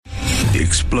The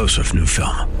explosive new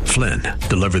film, Flynn,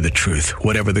 deliver the truth,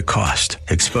 whatever the cost,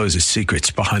 exposes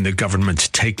secrets behind the government's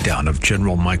takedown of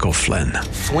General Michael Flynn.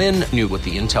 Flynn knew what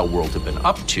the intel world had been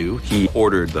up to. He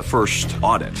ordered the first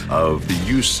audit of the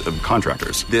use of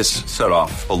contractors. This set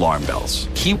off alarm bells.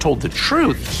 He told the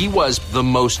truth. He was the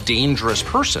most dangerous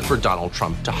person for Donald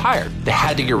Trump to hire. They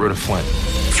had to get rid of Flynn.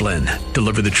 Flynn,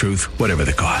 deliver the truth, whatever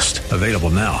the cost. Available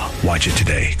now. Watch it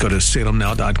today. Go to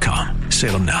salemnow.com.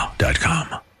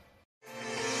 salemnow.com.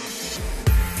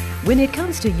 When it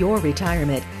comes to your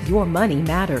retirement, your money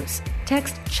matters.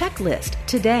 Text CHECKLIST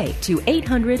today to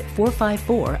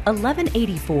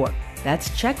 800-454-1184. That's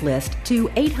CHECKLIST to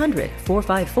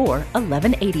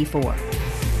 800-454-1184.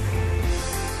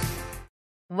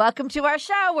 Welcome to our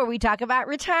show where we talk about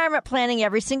retirement planning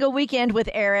every single weekend with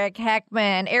Eric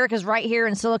Heckman. Eric is right here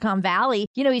in Silicon Valley.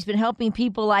 You know, he's been helping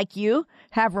people like you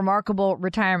have remarkable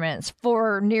retirements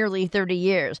for nearly 30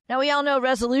 years. Now, we all know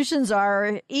resolutions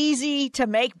are easy to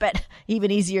make, but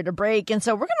even easier to break. And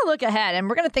so we're going to look ahead and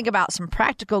we're going to think about some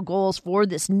practical goals for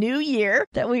this new year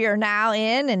that we are now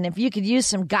in. And if you could use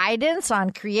some guidance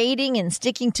on creating and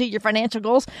sticking to your financial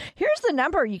goals, here's the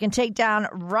number you can take down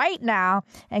right now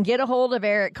and get a hold of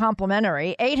Eric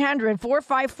complimentary.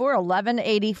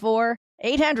 800-454-1184.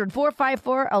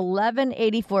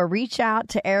 800-454-1184. Reach out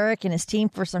to Eric and his team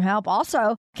for some help.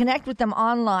 Also, connect with them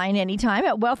online anytime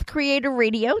at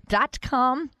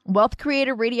wealthcreatorradio.com.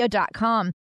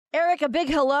 wealthcreatorradio.com. Eric, a big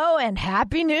hello and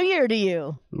Happy New Year to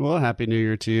you. Well, Happy New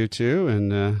Year to you too.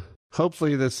 And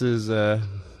hopefully this is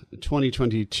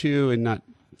 2022 and not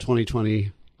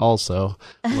 2020 also,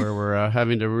 where we're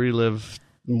having to relive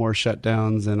more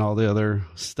shutdowns and all the other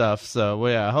stuff. So,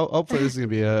 well, yeah, hopefully this is going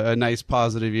to be a nice,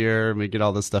 positive year and we get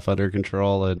all this stuff under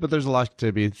control. But there's a lot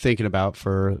to be thinking about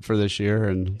for this year,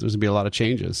 and there's going to be a lot of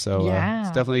changes. So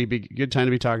it's definitely a good time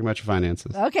to be talking about your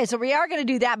finances. Okay, so we are going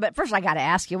to do that. But first, I got to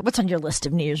ask you, what's on your list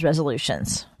of New Year's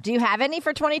resolutions? Do you have any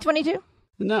for 2022?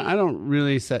 No, I don't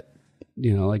really set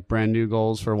like brand new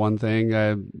goals for one thing.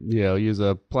 I, use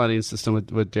a planning system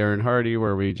with Darren Hardy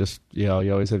where we just, you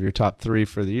always have your top 3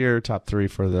 for the year, top 3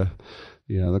 for the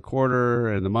quarter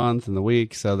and the month and the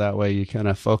week. So that way you kind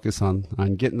of focus on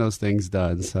getting those things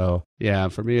done. So yeah,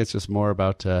 for me, it's just more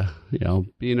about,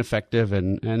 being effective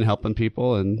and helping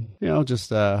people and, just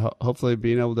hopefully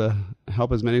being able to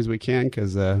help as many as we can.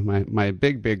 Cause my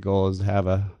big goal is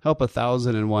to help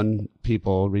 1,001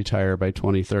 people retire by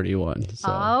 2031. So.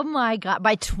 Oh my God.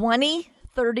 By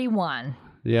 2031.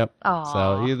 Yep. Aww.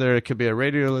 So either it could be a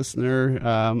radio listener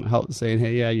saying,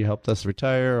 hey, yeah, you helped us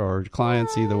retire, or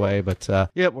clients, either way. But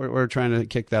we're trying to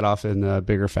kick that off in a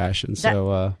bigger fashion.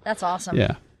 So that's awesome.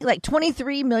 Yeah. Like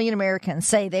 23 million Americans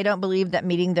say they don't believe that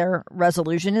meeting their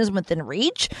resolution is within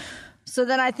reach. So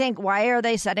then I think, why are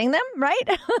they setting them,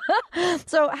 right?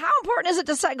 So how important is it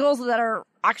to set goals that are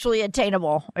actually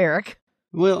attainable, Eric?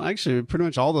 Well, actually, pretty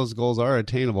much all those goals are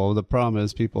attainable. The problem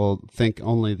is people think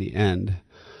only the end.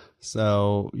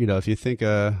 So, if you think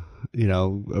a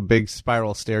big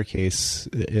spiral staircase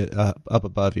up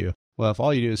above you, well, if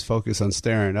all you do is focus on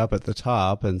staring up at the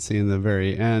top and seeing the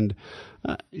very end,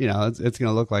 it's going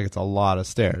to look like it's a lot of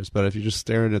stairs. But if you're just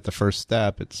staring at the first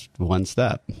step, it's one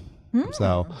step.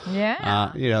 So,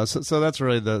 yeah. So that's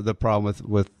really the problem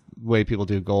with way people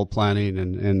do goal planning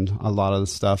and a lot of the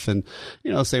stuff. And,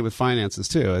 same with finances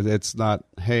too. It's not,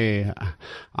 hey,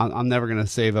 I'm never going to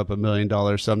save up $1 million,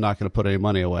 so I'm not going to put any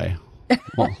money away.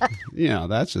 Well,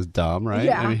 that's just dumb, right?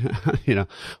 Yeah. I mean,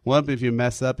 what if you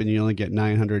mess up and you only get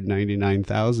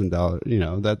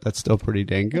 $999,000? That's still pretty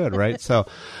dang good, right? So,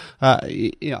 all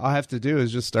I have to do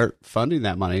is just start funding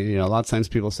that money. A lot of times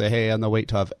people say, hey, on the wait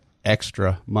to have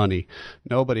extra money.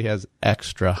 Nobody has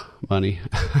extra money.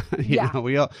 We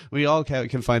all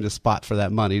can find a spot for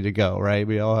that money to go, right?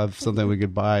 We all have something we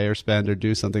could buy or spend or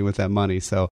do something with that money.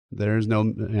 So there's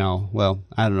no, well,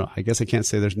 I don't know. I guess I can't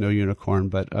say there's no unicorn,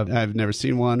 but I've never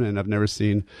seen one, and I've never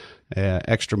seen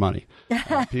extra money.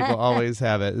 People always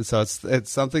have it. So it's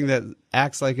something that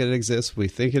acts like it exists. We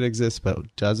think it exists,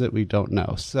 but does it? We don't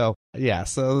know. So yeah,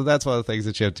 so that's one of the things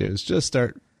that you have to do is just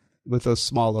start with those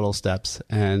small little steps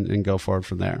and go forward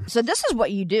from there. So this is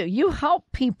what you do. You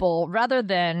help people rather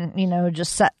than,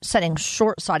 just setting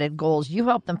short-sighted goals. You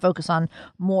help them focus on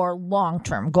more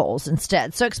long-term goals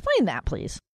instead. So explain that,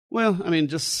 please. Well, I mean,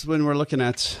 just when we're looking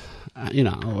at,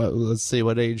 let's see,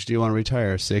 what age do you want to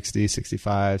retire? 60,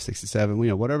 65,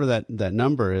 67, whatever that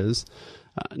number is.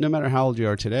 No matter how old you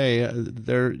are today,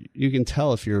 you can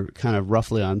tell if you're kind of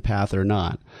roughly on path or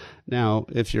not. Now,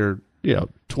 if you're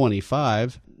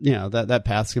 25, that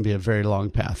path's going to be a very long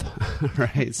path,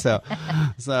 right? So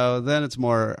then it's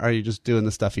more, are you just doing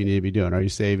the stuff you need to be doing? Are you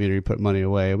saving? Are you putting money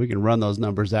away? We can run those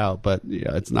numbers out, but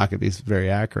it's not going to be very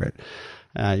accurate.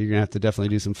 You're going to have to definitely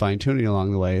do some fine tuning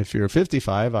along the way. If you're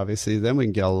 55, obviously, then we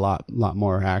can get a lot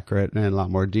more accurate and a lot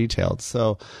more detailed.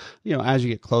 So, as you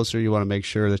get closer, you want to make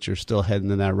sure that you're still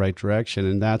heading in that right direction.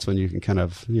 And that's when you can kind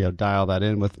of, dial that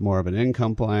in with more of an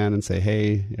income plan and say,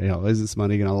 hey, is this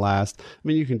money going to last? I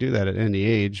mean, you can do that at any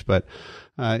age, but,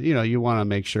 you want to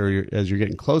make sure as you're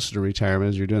getting closer to retirement,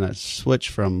 as you're doing that switch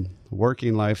from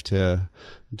working life to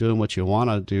doing what you want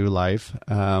to do life,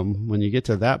 when you get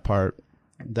to that part,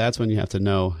 that's when you have to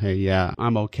know, hey, yeah,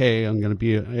 I'm okay. I'm going to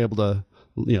be able to,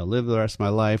 live the rest of my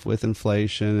life with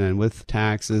inflation and with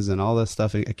taxes and all this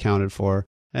stuff accounted for.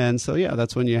 And so,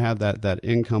 that's when you have that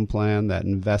income plan, that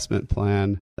investment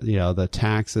plan, the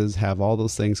taxes, have all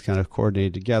those things kind of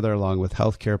coordinated together along with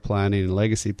healthcare planning and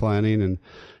legacy planning. And,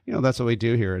 that's what we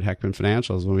do here at Heckman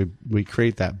Financial is when we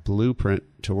create that blueprint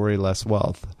to worry less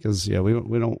wealth. Because,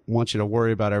 we don't want you to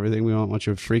worry about everything. We don't want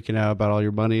you freaking out about all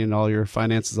your money and all your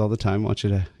finances all the time. We want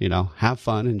you to, have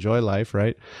fun, enjoy life,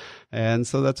 right? And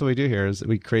so that's what we do here is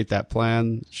we create that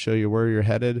plan, show you where you're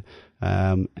headed.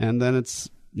 And then it's,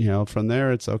 from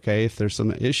there, it's okay. If there's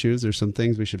some issues, there's some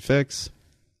things we should fix.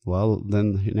 Well,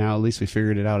 then now at least we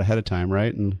figured it out ahead of time,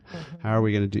 right? And how are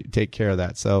we going to take care of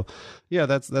that? So,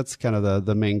 that's kind of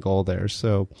the main goal there.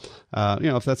 So,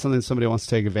 if that's something somebody wants to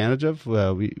take advantage of,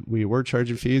 we were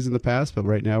charging fees in the past, but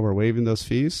right now we're waiving those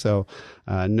fees. So,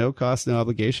 no cost, no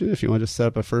obligation. If you want to just set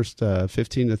up a first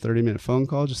 15 to 30-minute phone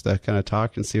call just to kind of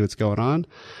talk and see what's going on,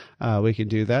 we can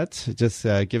do that. Just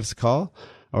give us a call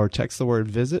or text the word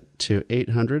VISIT to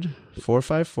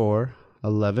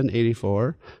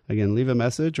 800-454-1184. Again, leave a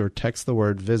message or text the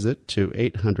word VISIT to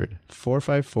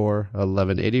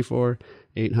 800-454-1184,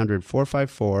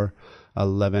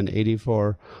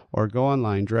 800-454-1184, or go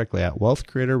online directly at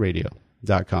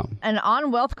wealthcreatorradio.com. And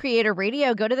on Wealth Creator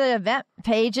Radio, go to the event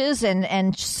pages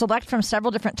and select from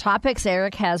several different topics.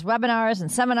 Eric has webinars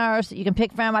and seminars that you can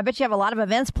pick from. I bet you have a lot of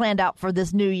events planned out for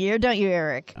this new year, don't you,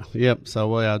 Eric? Yep. So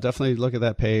we'll definitely look at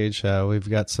that page. We've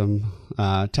got some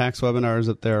tax webinars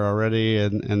up there already,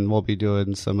 and we'll be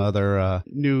doing some other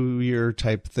new year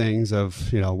type things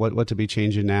of, what to be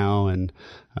changing now and,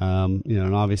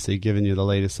 and obviously giving you the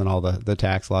latest on all the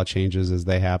tax law changes as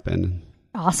they happen.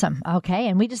 Awesome. Okay.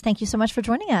 And we just thank you so much for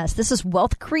joining us. This is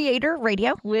Wealth Creator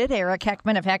Radio with Eric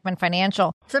Heckman of Heckman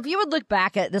Financial. So if you would look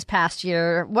back at this past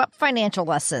year, what financial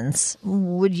lessons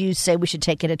would you say we should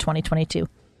take into 2022?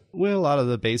 Well, a lot of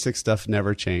the basic stuff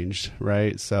never changed,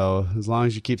 right? So as long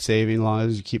as you keep saving, as long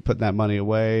as you keep putting that money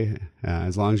away,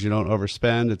 as long as you don't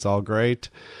overspend, it's all great.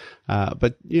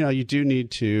 But, you do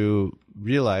need to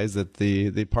realize that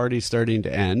the party's starting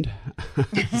to end.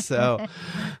 So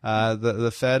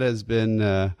the Fed has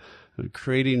been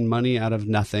creating money out of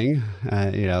nothing.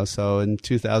 So in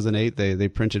 2008, they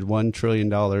printed $1 trillion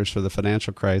for the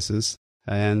financial crisis.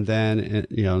 And then,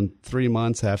 in 3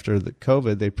 months after the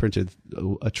COVID, they printed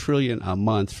 $1 trillion a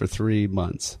month for 3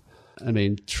 months. I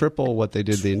mean, triple what they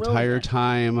did the entire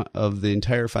time of the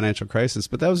entire financial crisis.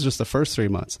 But that was just the first 3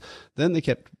 months. Then they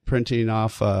kept printing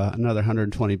off another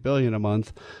 $120 billion a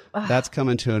month. That's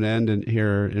coming to an end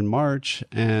here in March.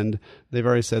 And they've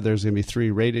already said there's going to be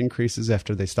 3 rate increases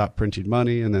after they stop printing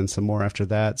money, and then some more after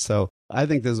that. So I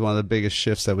think this is one of the biggest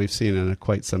shifts that we've seen in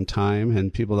quite some time,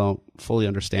 and people don't fully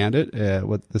understand it.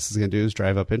 What this is going to do is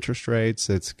drive up interest rates.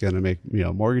 It's going to make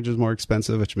mortgages more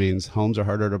expensive, which means homes are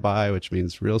harder to buy, which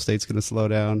means real estate's going to slow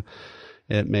down.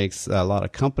 It makes a lot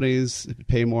of companies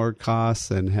pay more costs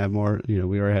and have more, we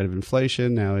were ahead of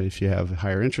inflation. Now, if you have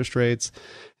higher interest rates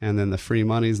and then the free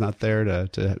money's not there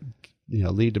to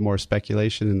lead to more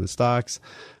speculation in the stocks,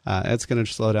 it's going to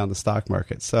slow down the stock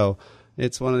market. So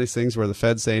it's one of these things where the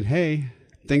Fed's saying, hey,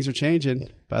 things are changing.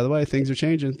 By the way, things are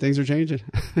changing. Things are changing.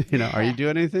 Are you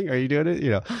doing anything? Are you doing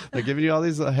it? They're giving you all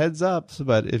these heads ups,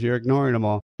 but if you're ignoring them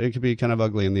all, it could be kind of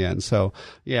ugly in the end. So,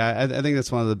 I think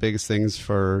that's one of the biggest things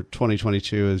for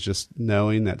 2022 is just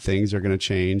knowing that things are going to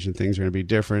change and things are going to be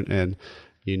different. And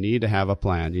you need to have a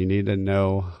plan. You need to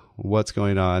know what's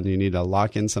going on. You need to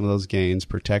lock in some of those gains,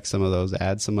 protect some of those,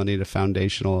 add some money to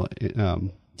foundational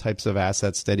types of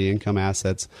assets, steady income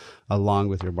assets, along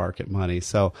with your market money.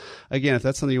 So again, if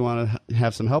that's something you want to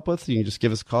have some help with, you can just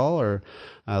give us a call or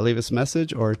leave us a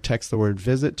message or text the word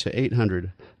VISIT to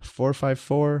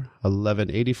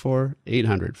 800-454-1184,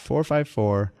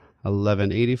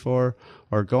 800-454-1184,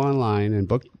 or go online and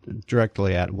book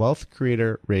directly at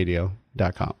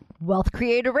wealthcreatorradio.com. Wealth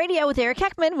Creator Radio with Eric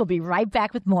Heckman. We'll be right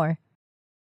back with more.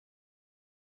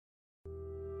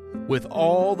 With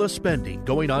all the spending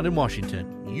going on in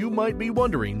Washington, you might be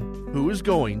wondering who is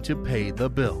going to pay the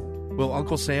bill. Will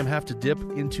Uncle Sam have to dip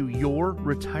into your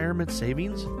retirement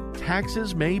savings?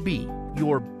 Taxes may be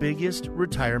your biggest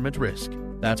retirement risk.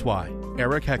 That's why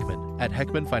Eric Heckman at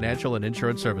Heckman Financial and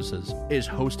Insurance Services is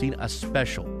hosting a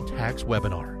special tax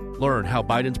webinar. Learn how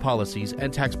Biden's policies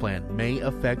and tax plan may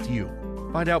affect you.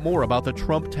 Find out more about the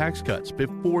Trump tax cuts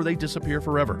before they disappear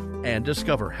forever, and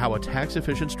discover how a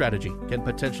tax-efficient strategy can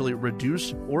potentially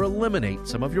reduce or eliminate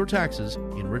some of your taxes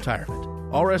in retirement.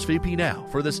 RSVP now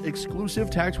for this exclusive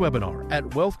tax webinar at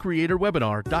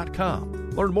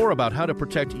wealthcreatorwebinar.com. Learn more about how to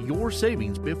protect your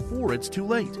savings before it's too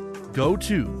late. Go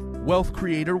to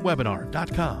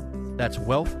wealthcreatorwebinar.com. That's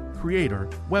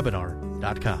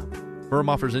wealthcreatorwebinar.com. Firm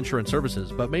offers insurance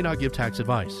services but may not give tax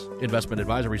advice. Investment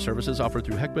advisory services offered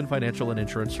through Heckman Financial and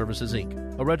Insurance Services,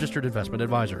 Inc., a registered investment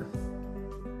advisor.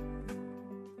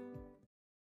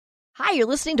 Hi, you're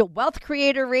listening to Wealth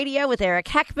Creator Radio with Eric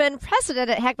Heckman, president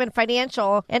at Heckman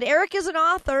Financial. And Eric is an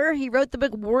author. He wrote the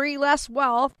book Worry Less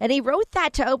Wealth, and he wrote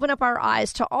that to open up our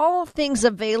eyes to all things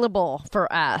available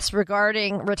for us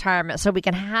regarding retirement so we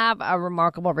can have a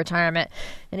remarkable retirement.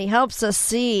 And he helps us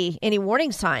see any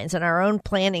warning signs in our own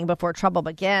planning before trouble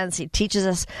begins. He teaches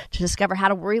us to discover how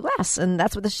to worry less, and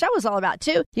that's what the show is all about,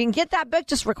 too. You can get that book.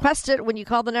 Just request it when you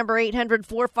call the number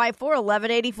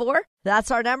 800-454-1184.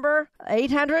 That's our number,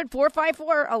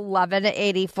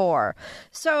 800-454-1184.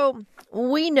 So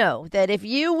we know that if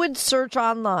you would search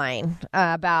online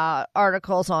about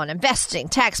articles on investing,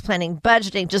 tax planning,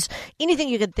 budgeting, just anything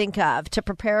you could think of to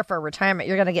prepare for retirement,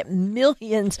 you're going to get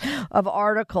millions of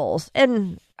articles.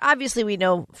 And obviously, we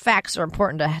know facts are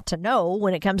important to know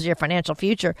when it comes to your financial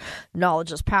future.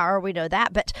 Knowledge is power. We know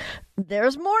that. But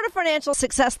there's more to financial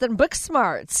success than book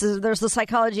smarts. There's the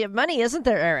psychology of money, isn't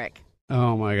there, Eric?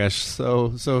 Oh my gosh, so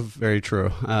very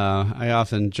true. I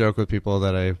often joke with people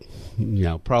that I,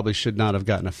 probably should not have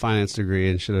gotten a finance degree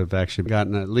and should have actually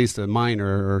gotten at least a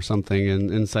minor or something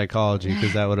in psychology,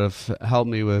 because that would have helped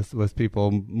me with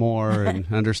people more and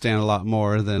understand a lot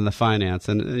more than the finance.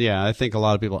 And yeah, I think a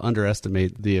lot of people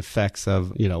underestimate the effects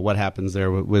of what happens there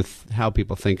with how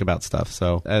people think about stuff.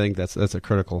 So I think that's a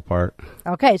critical part.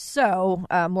 Okay, so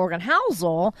Morgan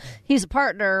Housel, he's a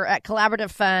partner at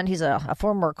Collaborative Fund. He's a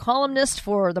former columnist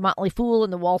for the Motley Fool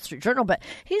and the Wall Street Journal, but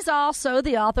he's also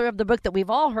the author of the book that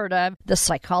we've all heard of, The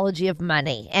Psychology of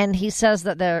Money. And he says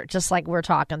that there, just like we're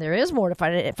talking, there is more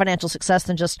to financial success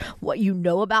than just what you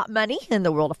know about money in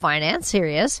the world of finance. Here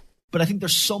he is. But I think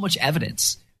there's so much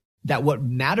evidence that what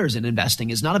matters in investing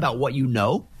is not about what you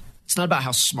know. It's not about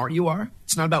how smart you are.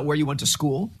 It's not about where you went to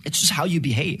school. It's just how you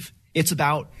behave. It's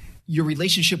about your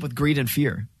relationship with greed and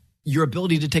fear, your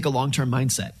ability to take a long-term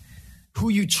mindset, who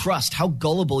you trust, how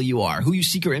gullible you are, who you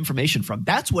seek your information from.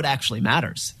 That's what actually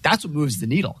matters. That's what moves the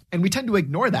needle. And we tend to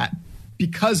ignore that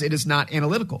because it is not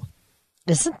analytical.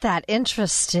 Isn't that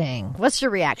interesting? What's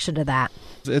your reaction to that?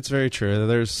 It's very true.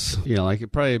 There's,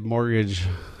 probably mortgage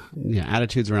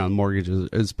attitudes around mortgages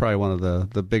is probably one of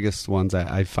the biggest ones.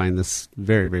 I find this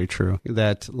very, very true.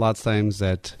 That lots of times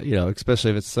that,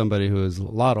 especially if it's somebody who is a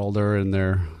lot older and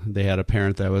they had a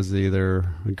parent that was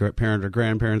either a parent or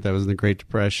grandparent that was in the Great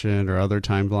Depression or other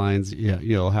timelines,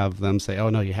 you'll have them say, oh,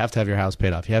 no, you have to have your house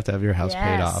paid off. You have to have your house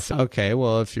paid off. Okay,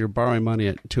 well, if you're borrowing money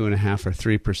at 2.5% or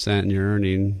 3% and you're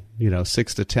earning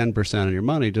 6 to 10% on your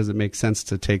money, does it make sense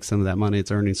to take some of that money it's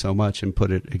earning so much and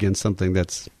put it against something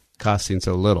that's costing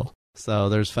so little? So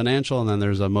there's financial and then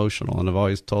there's emotional. And I've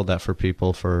always told that for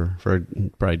people for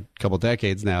probably a couple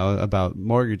decades now about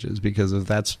mortgages, because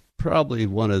that's probably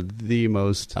one of the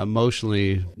most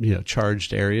emotionally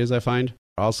charged areas I find.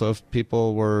 Also, if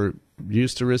people were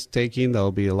used to risk taking,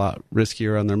 they'll be a lot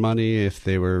riskier on their money. If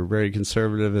they were very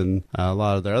conservative and a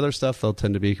lot of their other stuff, they'll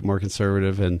tend to be more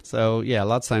conservative. And so, yeah,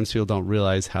 lots of times people don't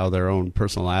realize how their own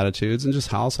personal attitudes and just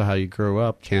how you grow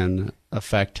up can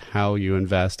affect how you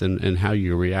invest and how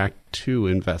you react to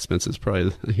investments is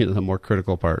probably the more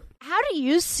critical part. How do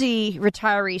you see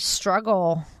retirees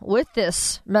struggle with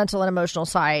this mental and emotional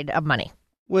side of money?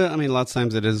 Well, I mean, lots of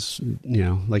times it is,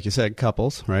 like you said,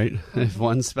 couples, right? If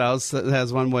one spouse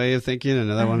has one way of thinking,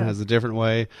 another one has a different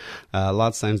way.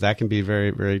 Lots of times that can be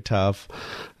very, very tough.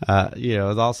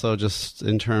 It's also just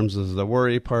in terms of the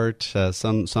worry part.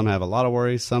 Some have a lot of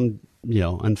worry. Some,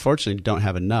 unfortunately don't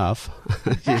have enough,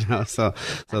 so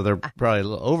they're probably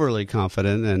overly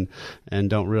confident and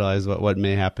don't realize what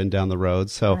may happen down the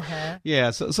road. So, so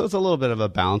it's a little bit of a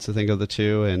balance, I think, of the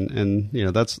two. And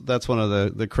that's one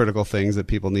of the critical things that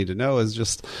people need to know is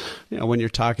just, when you're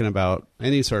talking about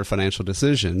any sort of financial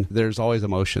decision, there's always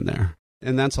emotion there.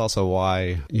 And that's also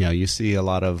why, you see a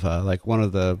lot of, like one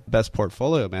of the best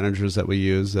portfolio managers that we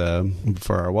use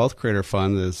for our Wealth Creator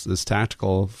Fund is this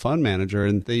tactical fund manager.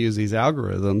 And they use these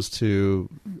algorithms to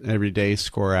every day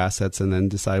score assets and then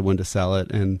decide when to sell it.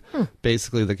 And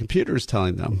basically the computer is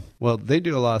telling them, well, they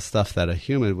do a lot of stuff that a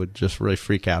human would just really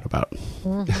freak out about.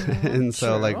 Mm-hmm. And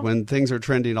so like when things are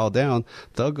trending all down,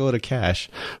 they'll go to cash.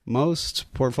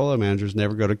 Most portfolio managers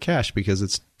never go to cash because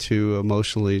it's too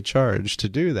emotionally charged to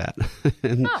do that.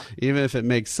 And even if it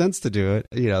makes sense to do it,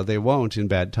 they won't in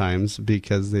bad times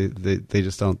because they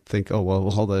just don't think, oh,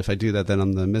 well, hold on, if I do that, then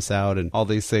I'm going to miss out and all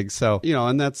these things. So,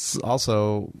 and that's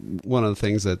also one of the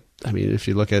things that, if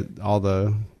you look at all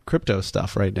the crypto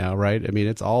stuff right now, right?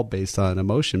 It's all based on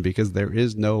emotion because there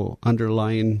is no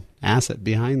underlying asset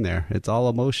behind there. It's all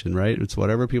emotion, right? It's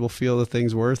whatever people feel the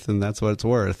thing's worth, and that's what it's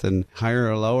worth. And higher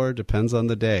or lower depends on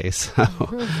the day. So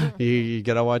you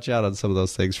got to watch out on some of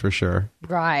those things for sure.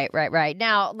 Right.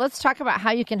 Now, let's talk about how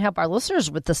you can help our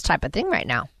listeners with this type of thing right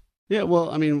now. Yeah,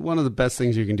 well, one of the best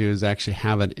things you can do is actually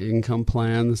have an income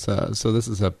plan. So this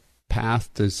is a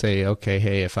path to say, okay,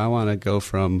 hey, if I want to go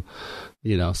from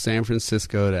San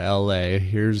Francisco to LA,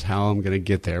 here's how I'm going to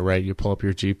get there, right? You pull up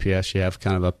your GPS, you have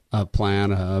kind of a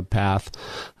plan, a path.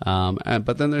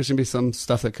 But then there's going to be some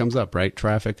stuff that comes up, right?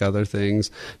 Traffic, other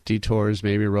things, detours,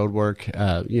 maybe road work.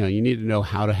 You need to know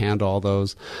how to handle all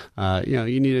those.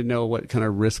 You need to know what kind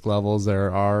of risk levels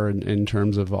there are in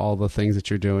terms of all the things that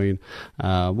you're doing,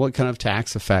 what kind of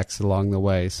tax effects along the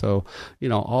way. So,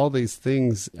 all these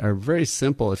things are very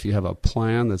simple if you have a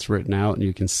plan that's written out and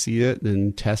you can see it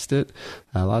and test it.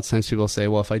 A lot of times people say,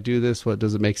 well, if I do this,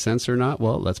 does it make sense or not?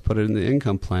 Well, let's put it in the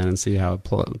income plan and see how it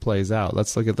plays out.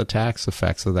 Let's look at the tax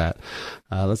effects of that.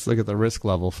 Let's look at the risk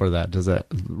level for that. Does it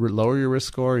lower your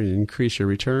risk score and increase your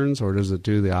returns, or does it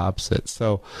do the opposite?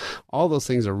 So all those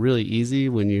things are really easy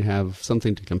when you have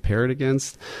something to compare it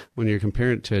against. When you're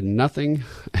comparing it to nothing,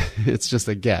 it's just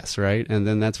a guess, right? And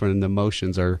then that's when the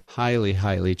emotions are highly,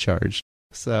 highly charged.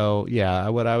 So, yeah,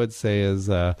 what I would say is,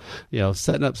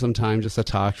 setting up some time just to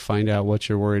talk, find out what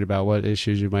you're worried about, what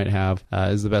issues you might have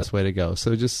is the best way to go.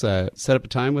 So just set up a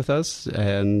time with us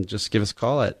and just give us a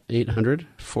call at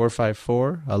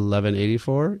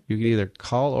 800-454-1184. You can either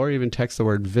call or even text the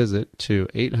word visit to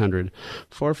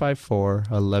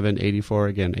 800-454-1184.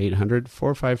 Again,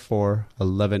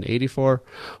 800-454-1184,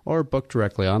 or book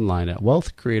directly online at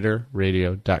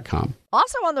wealthcreatorradio.com.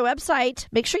 Also on the website,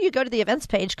 make sure you go to the events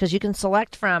page because you can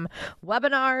select from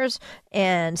webinars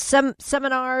and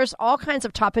seminars, all kinds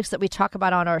of topics that we talk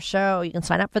about on our show. You can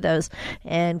sign up for those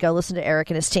and go listen to Eric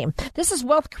and his team. This is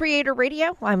Wealth Creator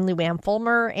Radio. I'm Lou Ann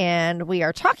Fulmer, and we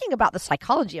are talking about the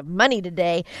psychology of money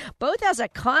today, both as a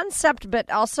concept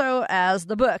but also as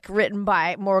the book written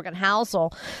by Morgan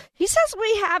Housel. He says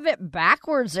we have it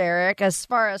backwards, Eric, as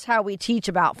far as how we teach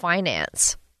about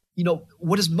finance.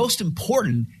 What is most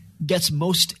important gets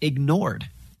most ignored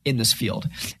in this field.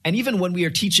 And even when we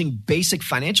are teaching basic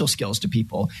financial skills to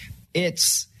people,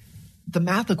 it's the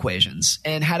math equations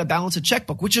and how to balance a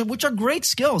checkbook, which are great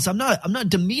skills. I'm not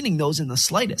demeaning those in the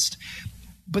slightest.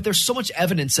 But there's so much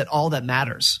evidence that all that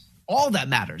matters,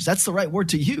 that's the right word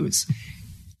to use,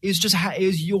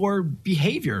 is your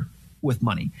behavior with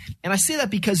money. And I say that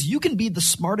because you can be the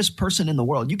smartest person in the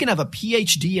world. You can have a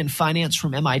PhD in finance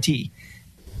from MIT.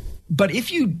 But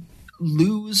if you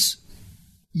lose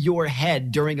your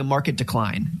head during a market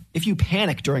decline, if you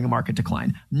panic during a market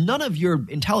decline, none of your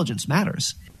intelligence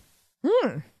matters.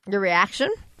 Your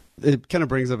reaction? It kind of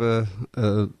brings up a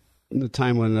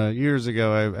time when years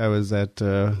ago I was at,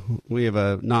 we have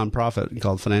a nonprofit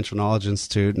called Financial Knowledge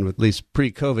Institute, and at least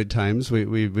pre-COVID times,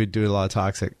 we do a lot of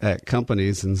talks at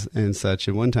companies and such.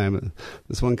 And one time,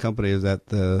 this one company is that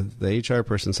the HR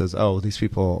person says, oh, these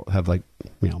people have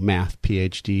math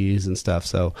PhDs and stuff,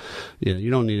 so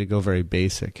you don't need to go very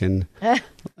basic. And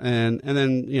and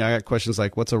then I got questions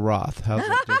like, what's a Roth? How's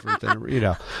it different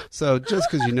than So just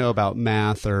because you know about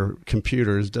math or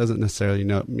computers doesn't necessarily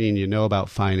mean you know about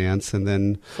finance. And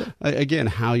then again,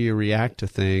 how you react to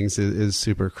things is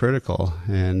super critical,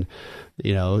 and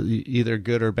either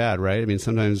good or bad, right?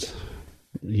 Sometimes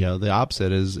the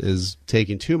opposite is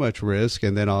taking too much risk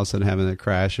and then all of a sudden having a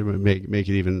crash and make it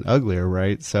even uglier,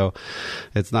 right? So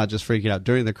it's not just freaking out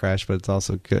during the crash, but it's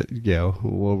also good.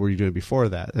 What were you doing before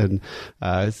that? And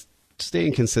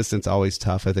staying consistent is always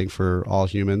tough, I think, for all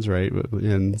humans, right?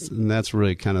 And that's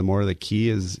really kind of more the key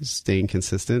is staying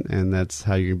consistent, and that's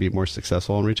how you can be more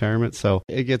successful in retirement. So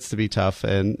it gets to be tough.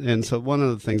 And so one of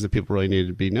the things that people really need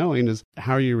to be knowing is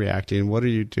how are you reacting? What are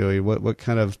you doing? What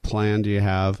kind of plan do you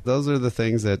have? Those are the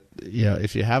things that,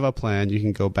 if you have a plan, you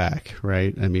can go back,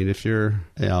 right? I mean, if you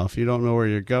don't know where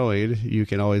you're going, you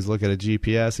can always look at a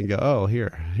GPS and go, oh,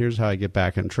 here's how I get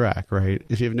back on track, right?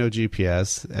 If you have no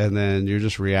GPS and then you're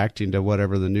just reacting to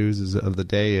whatever the news of the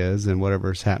day is and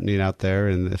whatever's happening out there,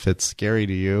 and if it's scary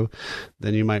to you,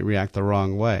 then you might react the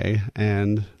wrong way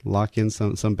and lock in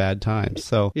some bad times.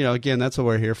 So, again, that's what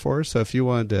we're here for. So if you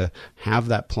wanted to have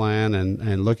that plan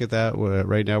and look at that,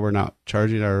 right now we're not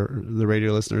charging the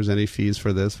radio listeners any fees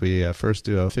for this. We first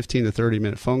do a 15 to 30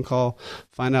 minute phone call,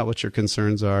 find out what your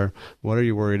concerns are, what are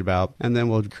you worried about, and then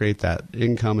we'll create that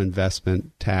income,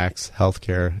 investment, tax,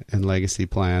 healthcare, and legacy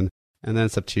plan. And then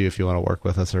it's up to you if you want to work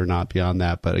with us or not beyond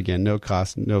that. But again, no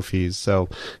cost, no fees. So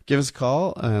give us a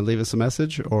call, leave us a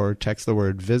message, or text the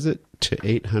word VISIT to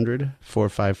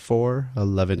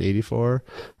 800-454-1184.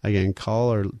 Again,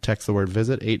 call or text the word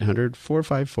VISIT,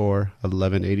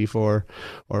 800-454-1184,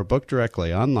 or book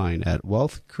directly online at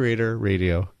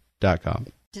wealthcreatorradio.com.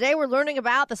 Today we're learning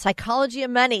about the psychology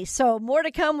of money. So more to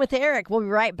come with Eric. We'll be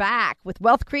right back with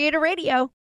Wealth Creator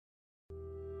Radio.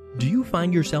 Do you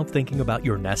find yourself thinking about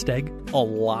your nest egg a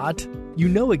lot? You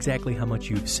know exactly how much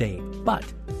you've saved, but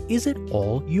is it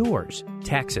all yours?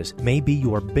 Taxes may be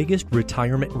your biggest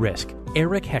retirement risk.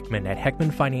 Eric Heckman at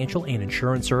Heckman Financial and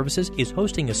Insurance Services is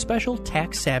hosting a special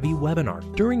tax-savvy webinar.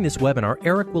 During this webinar,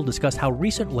 Eric will discuss how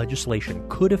recent legislation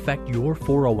could affect your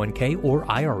 401k or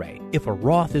IRA, if a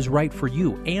Roth is right for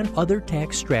you, and other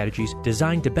tax strategies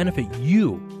designed to benefit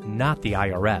you, not the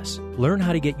IRS. Learn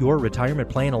how to get your retirement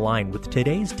plan aligned with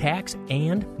today's tax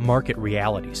and market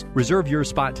realities. Reserve your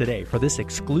spot today for this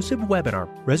exclusive webinar.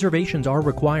 Reservations are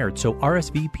required, so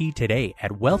RSVP today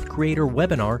at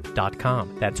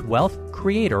wealthcreatorwebinar.com. That's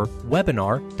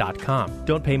wealthcreatorwebinar.com.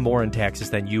 Don't pay more in taxes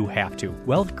than you have to.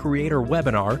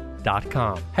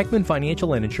 wealthcreatorwebinar.com. Heckman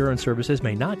Financial and Insurance Services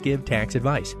may not give tax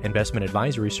advice. Investment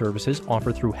advisory services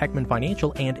offered through Heckman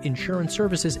Financial and Insurance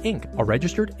Services, Inc., a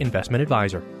registered investment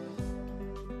advisor.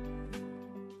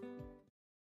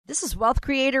 This is Wealth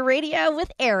Creator Radio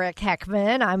with Eric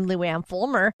Heckman. I'm Lou Ann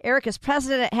Fulmer. Eric is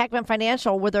president at Heckman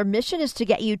Financial, where their mission is to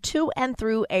get you to and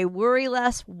through a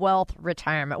worry-less wealth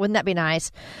retirement. Wouldn't that be nice?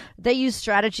 They use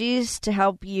strategies to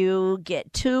help you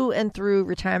get to and through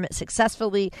retirement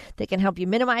successfully. They can help you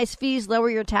minimize fees, lower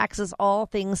your taxes, all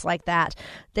things like that.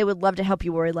 They would love to help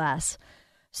you worry less.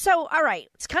 So, all right,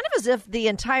 it's kind of as if the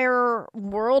entire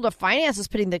world of finance is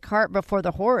putting the cart before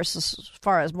the horse, as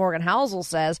far as Morgan Housel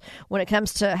says, when it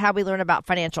comes to how we learn about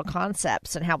financial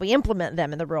concepts and how we implement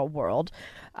them in the real world.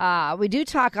 We do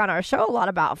talk on our show a lot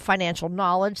about financial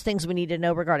knowledge, things we need to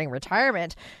know regarding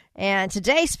retirement. And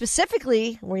today,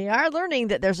 specifically, we are learning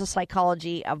that there's a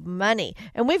psychology of money.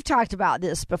 And we've talked about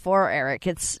this before, Eric.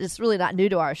 It's really not new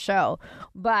to our show.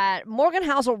 But Morgan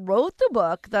Housel wrote the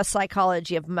book, The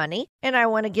Psychology of Money. And I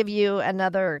want to give you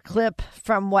another clip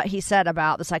from what he said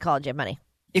about the psychology of money.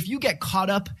 If you get caught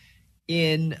up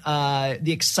in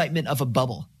the excitement of a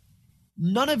bubble,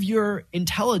 none of your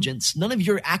intelligence, none of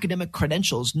your academic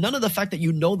credentials, none of the fact that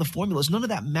you know the formulas, none of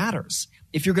that matters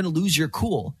if you're going to lose your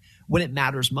cool when it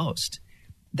matters most.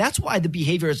 That's why the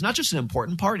behavior is not just an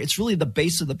important part, it's really the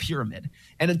base of the pyramid.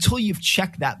 And until you've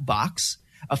checked that box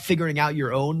of figuring out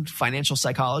your own financial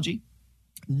psychology,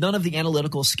 none of the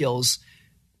analytical skills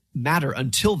matter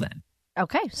until then.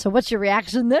 Okay, so what's your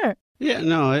reaction there? Yeah,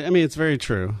 no, I mean, it's very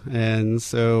true. And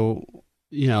so,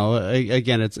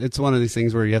 again, it's one of these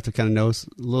things where you have to kind of know a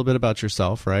little bit about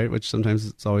yourself, right? Which sometimes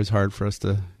it's always hard for us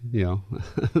to,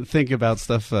 think about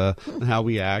stuff, how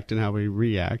we act and how we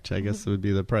react. I guess it would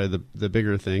be probably the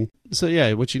bigger thing. So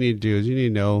yeah, what you need to do is you need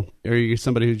to know, are you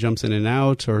somebody who jumps in and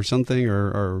out or something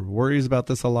or worries about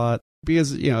this a lot?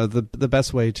 Because, the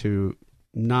best way to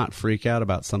not freak out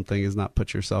about something is not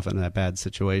put yourself in that bad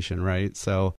situation, right?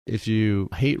 So if you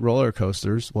hate roller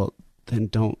coasters, well, then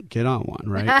don't get on one,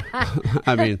 right?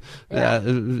 I mean,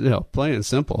 plain and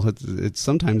simple. It's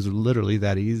sometimes literally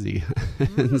that easy.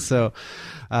 And so,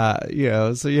 so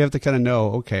you have to kind of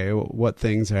know, okay, what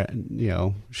things are,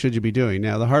 should you be doing?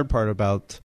 Now, the hard part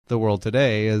about the world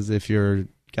today is if you're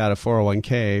got a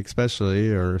 401k, especially,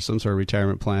 or some sort of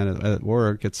retirement plan at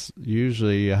work, it's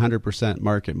usually 100%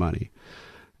 market money.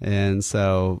 And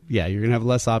so, yeah, you're going to have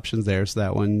less options there. So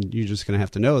that one, you're just going to have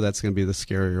to know that's going to be the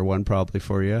scarier one probably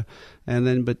for you. And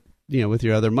then, but, with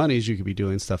your other monies, you could be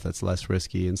doing stuff that's less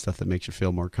risky and stuff that makes you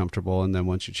feel more comfortable. And then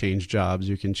once you change jobs,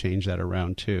 you can change that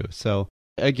around too. So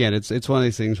Again, it's one of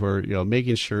these things where,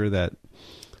 making sure that,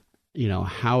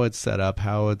 how it's set up,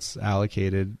 how it's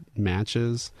allocated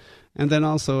matches. And then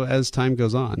also as time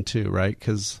goes on too, right?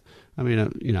 Because, I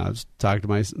was talking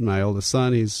to my oldest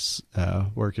son. He's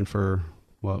working for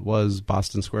what was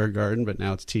Boston Square Garden, but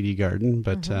now it's TD Garden.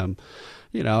 But,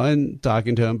 and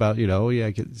talking to him about,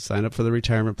 sign up for the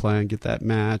retirement plan, get that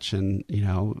match. And,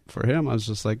 for him, I was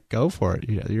just like, go for it.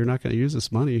 You're not going to use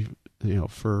this money,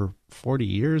 for 40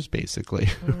 years, basically,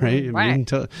 right? Right. I mean,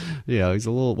 he's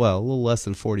a little less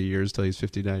than 40 years till he's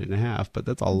 59 and a half, but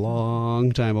that's a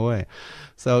long time away.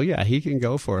 So, yeah, he can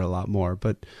go for it a lot more.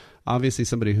 But obviously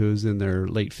somebody who's in their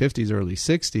late 50s, early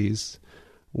 60s,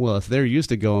 well, if they're used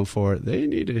to going for it, they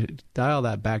need to dial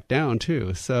that back down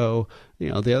too. So,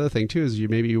 the other thing too is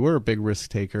maybe you were a big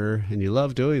risk taker and you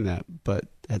love doing that, but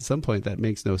at some point that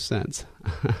makes no sense,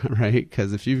 right?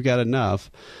 Because if you've got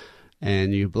enough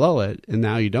and you blow it and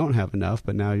now you don't have enough,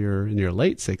 but now you're in your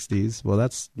late 60s, well,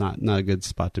 that's not a good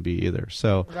spot to be either.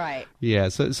 So, right. Yeah.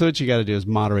 So what you got to do is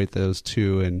moderate those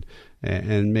two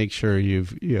and make sure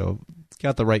you've,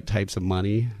 got the right types of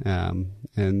money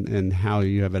and how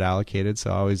you have it allocated.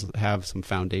 So always have some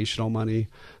foundational money,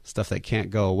 stuff that can't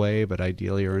go away, but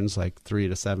ideally earns like 3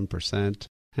 to 7%.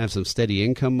 Have some steady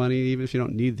income money, even if you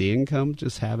don't need the income,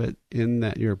 just have it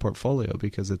in your portfolio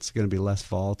because it's going to be less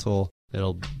volatile.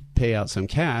 It'll pay out some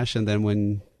cash, and then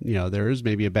when there is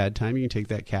maybe a bad time, you can take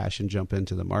that cash and jump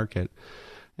into the market.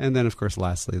 And then, of course,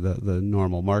 lastly, the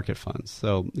normal market funds.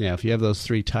 So, if you have those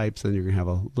three types, then you're going to have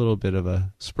a little bit of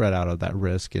a spread out of that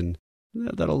risk, and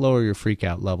that'll lower your freak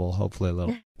out level, hopefully a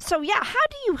little. So, how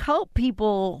do you help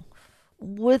people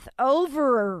with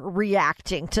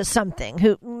overreacting to something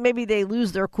who maybe they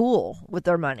lose their cool with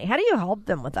their money? How do you help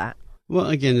them with that? Well,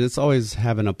 again, it's always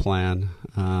having a plan.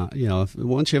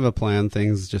 Once you have a plan,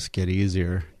 things just get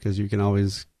easier because you can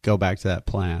always go back to that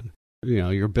plan.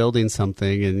 You're building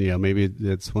something and, maybe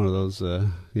it's one of those, the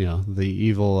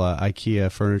evil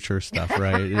IKEA furniture stuff,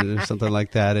 right? Or something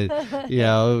like that. And,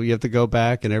 you have to go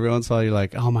back and every once in a while you're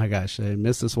like, oh my gosh, I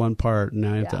missed this one part and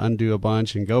now I have to undo a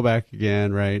bunch and go back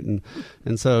again, right?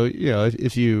 And so,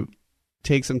 if you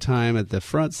take some time at the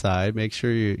front side, make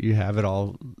sure you have it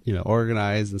all,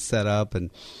 organized and set up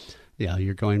and,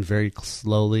 you're going very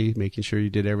slowly, making sure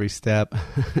you did every step.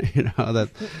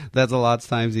 That's a lot of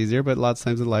times easier, but lots of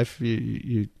times in life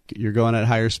you're going at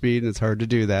higher speed and it's hard to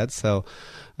do that. So,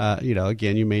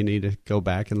 again, you may need to go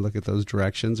back and look at those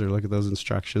directions or look at those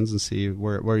instructions and see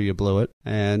where you blew it.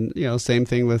 And, same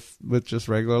thing with just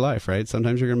regular life, right?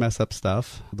 Sometimes you're going to mess up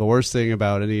stuff. The worst thing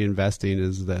about any investing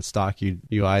is that stock you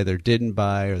either didn't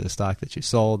buy or the stock that you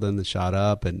sold and that shot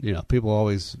up. And, people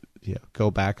always go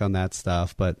back on that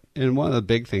stuff. And one of the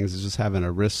big things is just having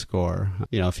a risk score.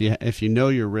 If you know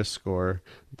your risk score,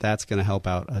 that's going to help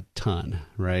out a ton,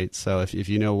 right? So if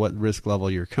you know what risk level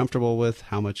you're comfortable with,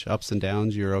 how much ups and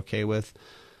downs you're okay with,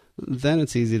 then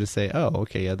it's easy to say, oh,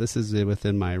 okay, yeah, this is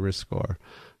within my risk score.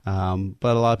 But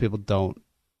a lot of people don't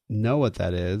know what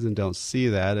that is and don't see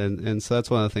that. And so that's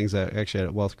one of the things that actually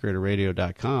at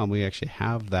wealthcreatorradio.com, we actually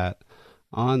have that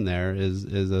on there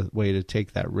is a way to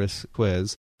take that risk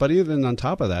quiz. But even on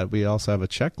top of that, we also have a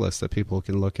checklist that people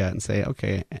can look at and say,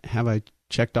 okay, have I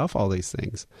checked off all these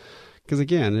things? Because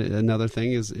again, another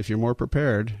thing is if you're more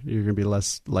prepared, you're going to be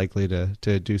less likely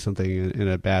to do something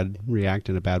react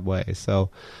in a bad way. So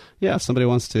yeah, if somebody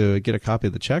wants to get a copy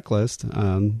of the checklist,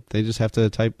 they just have to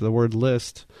type the word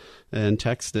list and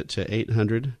text it to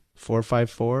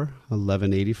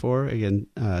 800-454-1184. Again,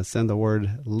 send the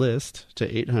word list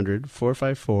to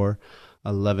 800-454-1184,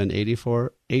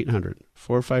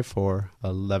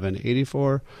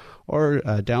 800-454-1184, or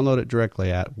download it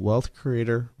directly at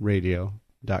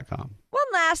wealthcreatorradio.com. One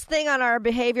last thing on our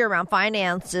behavior around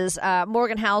finances.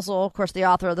 Morgan Housel, of course, the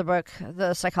author of the book,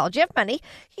 The Psychology of Money,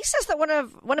 he says that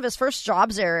one of his first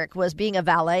jobs, Eric, was being a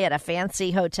valet at a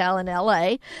fancy hotel in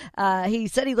L.A. He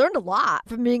said he learned a lot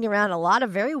from being around a lot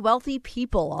of very wealthy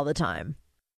people all the time.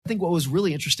 I think what was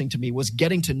really interesting to me was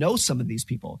getting to know some of these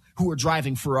people who were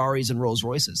driving Ferraris and Rolls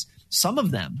Royces. Some of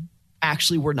them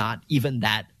actually were not even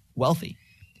that wealthy.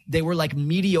 They were like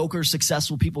mediocre,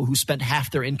 successful people who spent half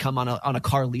their income on a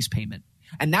car lease payment.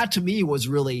 And that to me was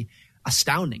really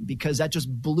astounding because that just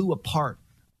blew apart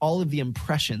all of the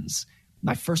impressions,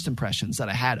 my first impressions that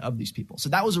I had of these people. So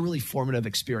that was a really formative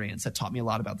experience that taught me a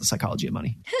lot about the psychology of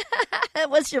money.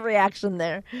 What's your reaction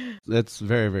there? That's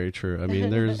very, very true. I mean,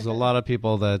 there's a lot of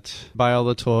people that buy all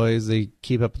the toys, they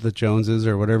keep up with the Joneses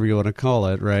or whatever you want to call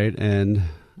it, right? And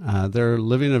they're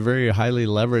living a very highly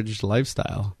leveraged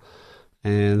lifestyle.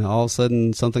 And all of a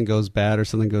sudden something goes bad or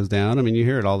something goes down. I mean, you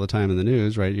hear it all the time in the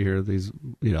news, right? You hear these,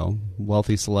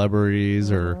 wealthy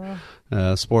celebrities or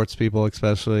sports people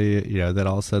especially, that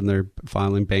all of a sudden they're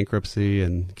filing bankruptcy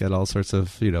and get all sorts of,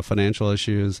 financial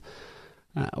issues.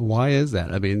 Why is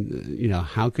that? I mean,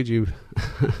 how could you,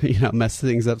 mess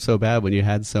things up so bad when you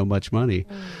had so much money?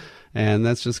 And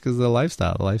that's just because of the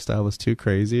lifestyle. The lifestyle was too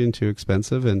crazy and too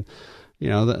expensive. And,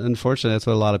 unfortunately, that's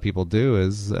what a lot of people do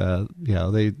is,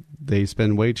 they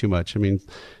spend way too much. I mean,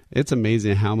 it's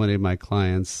amazing how many of my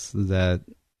clients that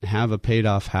have a paid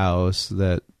off house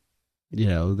that,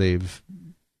 they've,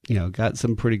 got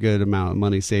some pretty good amount of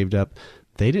money saved up.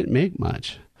 They didn't make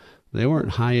much. They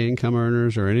weren't high income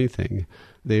earners or anything.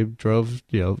 They drove,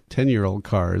 10-year-old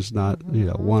cars, not,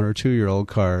 1 or 2-year-old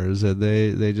cars. And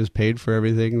they just paid for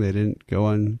everything. They didn't go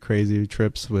on crazy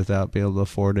trips without being able to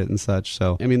afford it and such.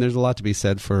 So, I mean, there's a lot to be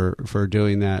said for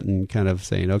doing that and kind of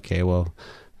saying, okay, well,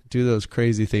 do those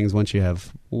crazy things once you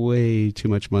have way too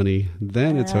much money,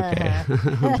 then it's okay.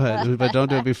 but don't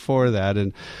do it before that.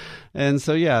 And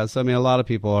so, yeah, so I mean, a lot of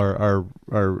people are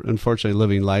unfortunately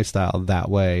living lifestyle that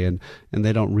way, and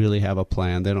they don't really have a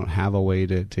plan. They don't have a way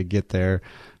to get there,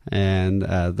 and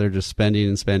they're just spending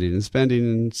and spending and spending,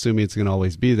 and assuming it's going to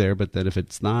always be there. But that if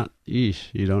it's not, you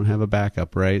don't have a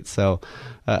backup, right? So,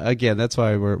 again, that's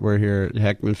why we're here at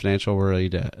Heckman Financial. We're ready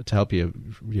to help you,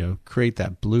 create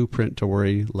that blueprint to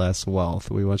worry less wealth.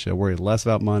 We want you to worry less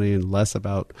about money and less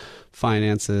about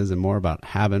finances and more about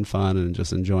having fun and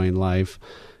just enjoying life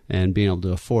and being able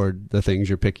to afford the things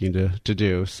you're picking to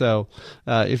do. So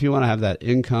if you want to have that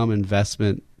income,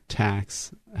 investment,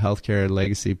 tax, healthcare,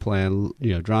 legacy plan,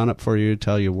 drawn up for you,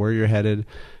 tell you where you're headed,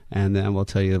 and then we'll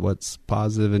tell you what's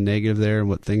positive and negative there and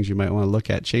what things you might want to look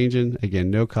at changing. Again,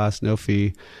 no cost, no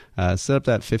fee. Set up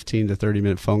that 15 to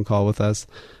 30-minute phone call with us.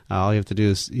 All you have to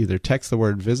do is either text the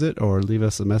word visit or leave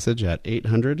us a message at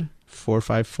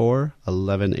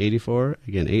 800-454-1184.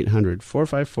 Again,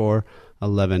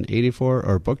 800-454-1184,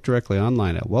 or book directly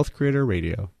online at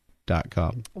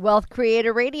wealthcreatorradio.com. Wealth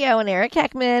Creator Radio and Eric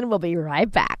Heckman will be right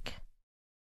back.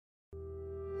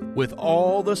 With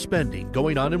all the spending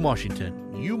going on in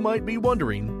Washington, you might be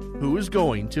wondering who is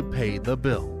going to pay the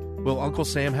bill. Will Uncle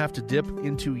Sam have to dip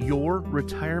into your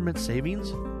retirement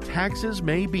savings? Taxes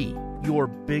may be your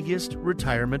biggest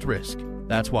retirement risk.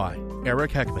 That's why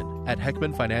Eric Heckman at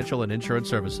Heckman Financial and Insurance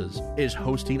Services is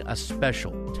hosting a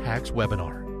special tax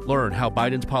webinar. Learn how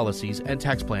Biden's policies and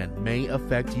tax plan may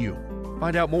affect you.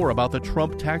 Find out more about the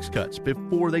Trump tax cuts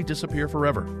before they disappear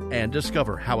forever, and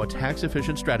discover how a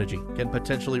tax-efficient strategy can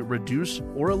potentially reduce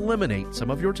or eliminate some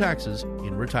of your taxes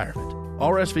in retirement.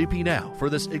 RSVP now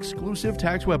for this exclusive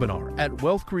tax webinar at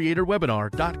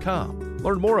wealthcreatorwebinar.com.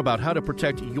 Learn more about how to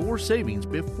protect your savings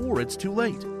before it's too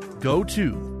late. Go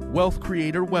to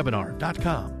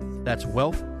wealthcreatorwebinar.com. That's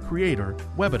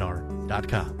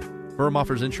wealthcreatorwebinar.com. Firm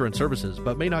offers insurance services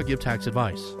but may not give tax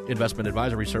advice. Investment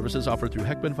advisory services offered through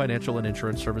Heckman Financial and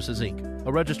Insurance Services, Inc.,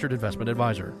 a registered investment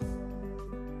advisor.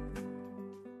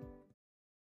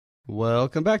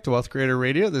 Welcome back to Wealth Creator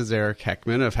Radio. This is Eric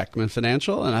Heckman of Heckman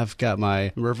Financial, and I've got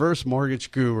my reverse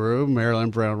mortgage guru, Marilyn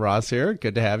Brown Ross, here.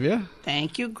 Good to have you.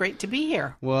 Thank you. Great to be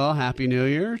here. Well, Happy New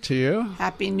Year to you.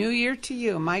 Happy New Year to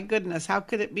you. My goodness, how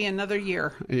could it be another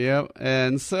year? Yep.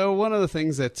 And so one of the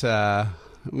things that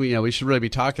we should really be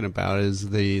talking about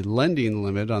is the lending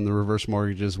limit on the reverse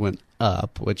mortgages went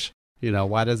up, which,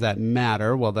 why does that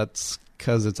matter? Well, that's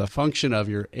because it's a function of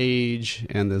your age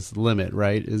and this limit,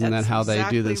 right? Isn't that how they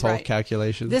do this whole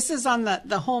calculation? This is on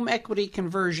the home equity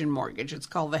conversion mortgage. It's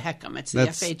called the HECM. It's the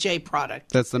FHA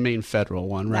product. That's the main federal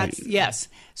one, right? Yes.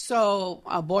 So,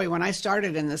 when I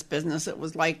started in this business, it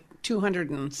was like 200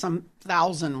 and some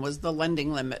thousand was the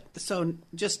lending limit. So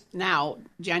just now,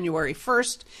 January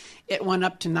 1st, it went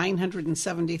up to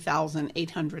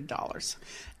 $970,800.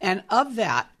 And of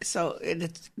that,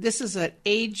 this is an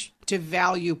age to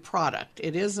value product.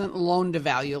 It isn't loan to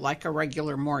value like a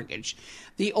regular mortgage.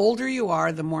 The older you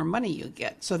are, the more money you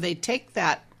get. So they take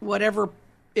that, whatever,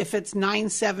 if it's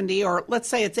 $970,000 or let's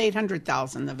say it's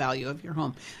 $800,000, the value of your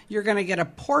home, you're going to get a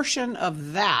portion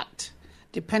of that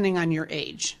depending on your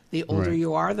age. The older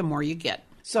you are, the more you get.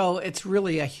 So it's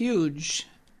really a huge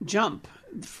jump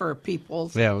for people.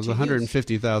 Yeah, it was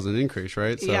 150,000 increase,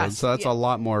 right? So, yes, so that's a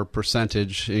lot more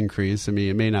percentage increase. I mean,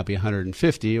 it may not be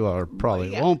 150, or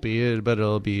probably won't be, but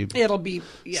it'll be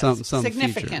some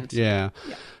significant. Feature. Yeah.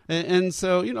 And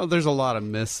so, there's a lot of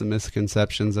myths and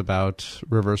misconceptions about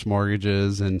reverse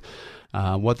mortgages and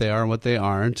what they are and what they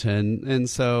aren't. And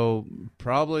so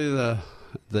probably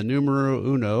the numero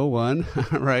uno one,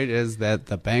 right, is that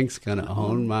the bank's going to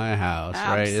own my house,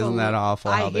 Absolutely. right? Isn't that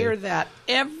awful? I hear that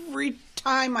every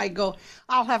time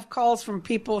I'll have calls from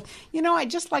people, I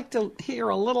just like to hear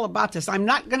a little about this. I'm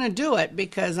not going to do it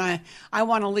because I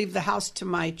want to leave the house to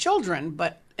my children,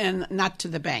 and not to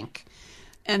the bank.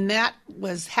 And that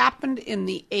happened in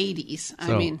the 80s.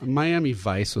 So Miami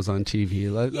Vice was on TV.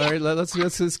 All right, let's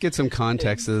just get some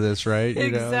context to this, right?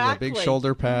 Exactly. The big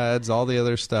shoulder pads, all the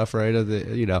other stuff, right?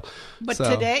 But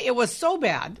today it was so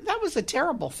bad. That was a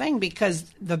terrible thing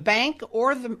because the bank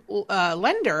or the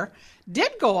lender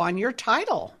did go on your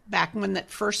title back when that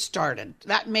first started.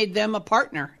 That made them a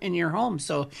partner in your home.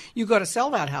 So you go to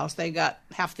sell that house, they got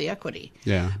half the equity.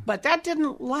 Yeah. But that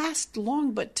didn't last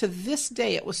long. But to this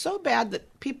day, it was so bad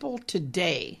that people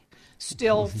today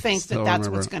still think that's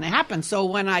what's going to happen. So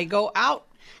when I go out,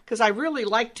 because I really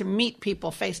like to meet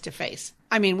people face to face.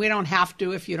 I mean, we don't have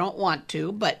to if you don't want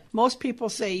to, but most people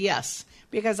say yes.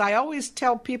 Because I always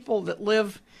tell people that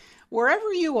live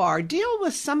wherever you are, deal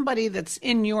with somebody that's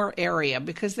in your area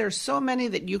because there's so many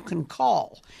that you can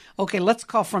call. Okay, let's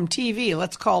call from TV.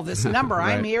 Let's call this number.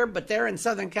 Right. I'm here, but they're in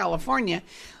Southern California.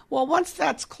 Well, once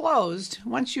that's closed,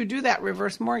 once you do that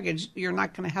reverse mortgage, you're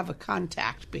not going to have a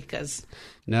contact because...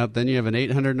 Nope, then you have an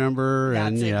 800 number.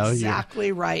 That's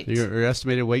exactly right. Your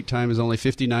estimated wait time is only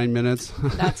 59 minutes.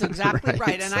 That's exactly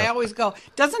right. And I always go,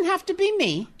 doesn't have to be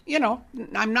me.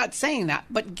 I'm not saying that,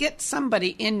 but get somebody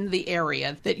in the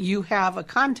area that you have a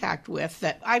contact with.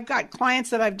 That I've got clients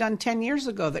that I've done 10 years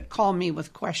ago that call me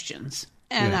with questions.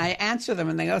 And I answer them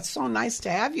and they go, it's so nice to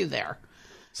have you there.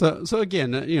 So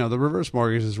again, the reverse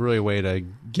mortgage is really a way to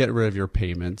get rid of your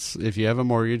payments. If you have a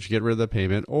mortgage, get rid of the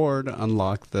payment, or to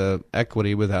unlock the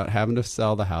equity without having to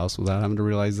sell the house, without having to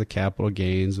realize the capital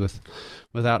gains,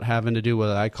 without having to do what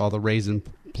I call the raisin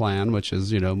plan, which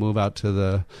is, move out to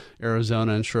the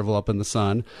Arizona and shrivel up in the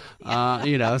sun. So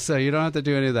you don't have to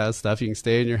do any of that stuff. You can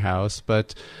stay in your house.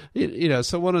 But,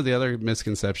 so one of the other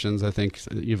misconceptions I think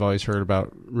you've always heard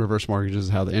about reverse mortgages is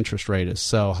how the interest rate is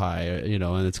so high,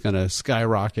 and it's going to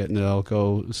skyrocket and it'll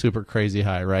go super crazy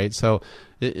high, right? So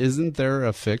isn't there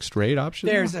a fixed rate option?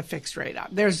 There's a fixed rate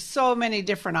option. There's so many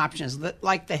different options,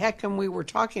 like the HECM we were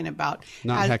talking about.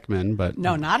 Not Heckman, but...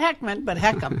 No, not Heckman, but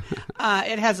HECM.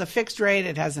 It has a fixed rate.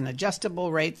 It has an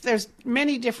adjustable rate. There's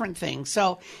many different things.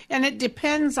 So, and it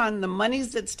depends on the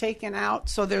monies that's taken out.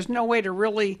 So there's no way to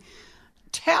really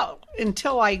tell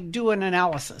until I do an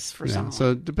analysis for someone.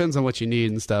 So it depends on what you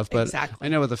need and stuff. But exactly. I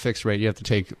know with a fixed rate, you have to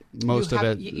take most of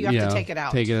it. You have to take it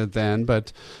out. Taking it then.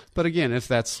 But again, if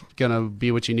that's going to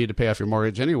be what you need to pay off your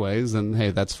mortgage anyways, then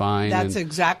hey, that's fine. That's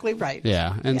exactly right.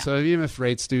 Yeah. And so even if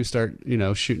rates do start,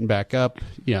 shooting back up,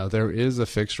 there is a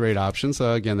fixed rate option.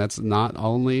 So again, that's not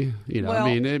only,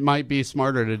 it might be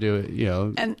smarter to do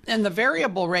it, And the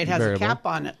variable rate has a cap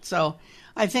on it. So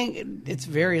I think it's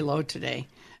very low today.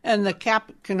 And the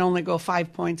cap can only go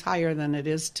 5 points higher than it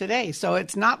is today. So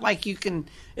it's not like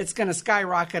it's going to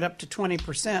skyrocket up to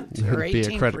 20% or 18%.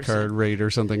 Be a credit card rate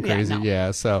or something crazy. Yeah.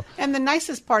 So. And the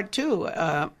nicest part, too,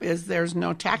 is there's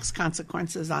no tax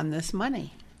consequences on this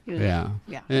money. Yeah.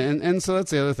 And so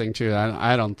that's the other thing, too.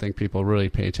 I don't think people really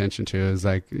pay attention to is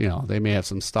like, they may have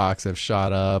some stocks that have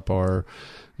shot up or,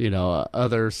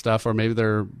 other stuff, or maybe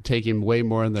they're taking way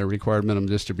more than their required minimum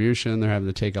distribution. They're having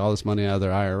to take all this money out of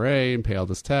their IRA and pay all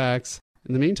this tax.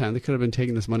 In the meantime, they could have been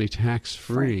taking this money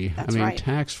tax-free. Right.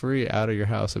 Tax-free out of your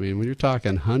house. I mean, when you're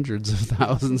talking hundreds of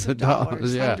thousands of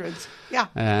dollars. Yeah. Hundreds. Yeah.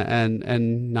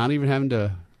 And not even having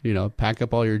to, pack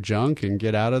up all your junk and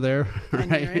get out of there. Right?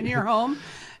 And you're in your home.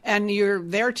 And you're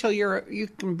there you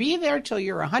can be there till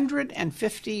you're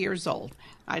 150 years old.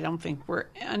 I don't think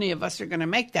any of us are going to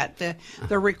make that.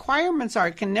 The requirements are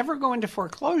it can never go into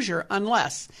foreclosure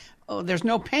unless there's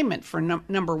no payment for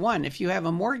number one. If you have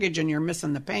a mortgage and you're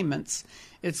missing the payments,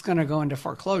 it's going to go into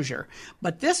foreclosure.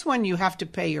 But this one, you have to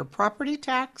pay your property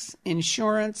tax,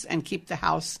 insurance, and keep the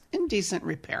house in decent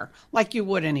repair, like you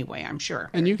would anyway, I'm sure.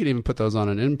 And you can even put those on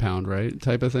an impound, right,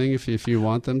 type of thing, if you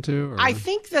want them to? Or? I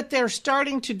think that they're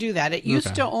starting to do that. It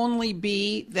used to only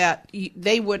be that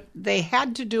they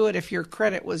had to do it if your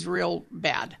credit was real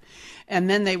bad. And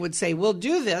then they would say, we'll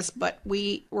do this, but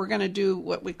we're going to do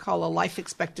what we call a life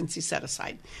expectancy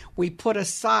set-aside. We put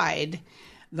aside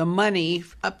the money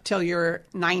up till you're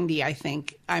 90, I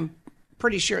think. I'm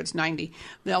pretty sure it's 90.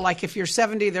 Like if you're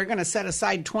 70, they're going to set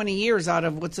aside 20 years out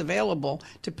of what's available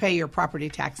to pay your property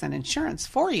tax and insurance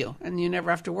for you, and you never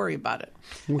have to worry about it.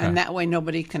 Okay. And that way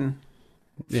nobody can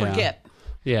forget.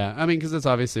 Yeah, I mean, because it's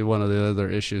obviously one of the other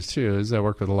issues, too, is I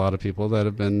work with a lot of people that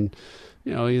have been,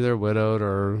 either widowed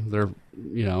or they're,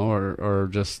 or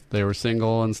just they were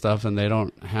single and stuff, and they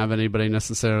don't have anybody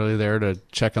necessarily there to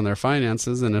check on their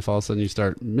finances. And if all of a sudden you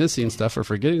start missing stuff or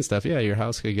forgetting stuff, your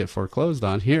house could get foreclosed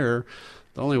on. Here,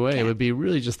 The only way it would be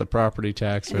really just the property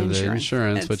tax or the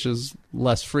insurance, which is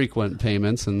less frequent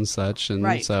payments and such.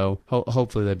 And so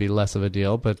hopefully that'd be less of a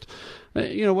deal. But,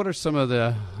 what are some of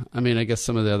the, I guess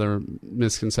some of the other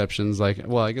misconceptions? Like,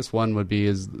 well, I guess one would be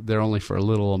is they're only for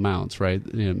little amounts, right?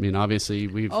 Obviously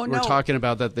we're talking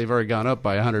about that they've already gone up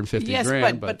by $150,000.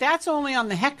 Yes, but that's only on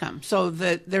the HECM. So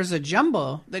there's a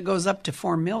jumbo that goes up to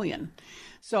 $4 million.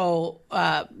 So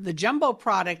the jumbo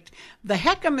product, the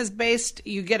HECM is based,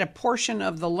 you get a portion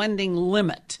of the lending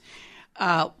limit,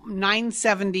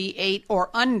 $978 or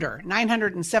under,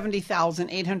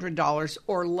 $970,800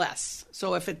 or less.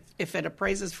 So if it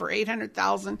appraises for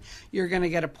 $800,000, you're going to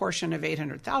get a portion of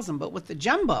 $800,000. But with the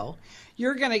jumbo,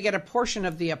 you're going to get a portion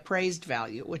of the appraised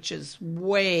value, which is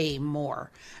way more.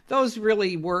 Those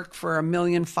really work for $1.5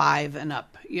 million and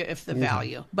up, if the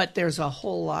value. But there's a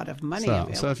whole lot of money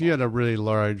available. So if you had a really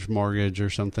large mortgage or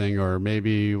something, or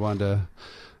maybe you wanted to,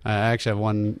 I actually have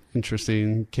one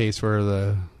interesting case where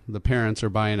the parents are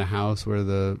buying a house where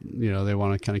they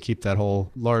want to kind of keep that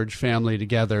whole large family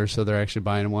together, so they're actually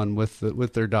buying one with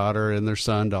their daughter and their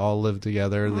son to all live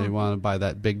together, and they want to buy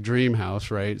that big dream house,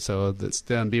 right? So that's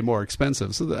going to be more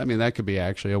expensive. So that could be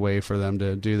actually a way for them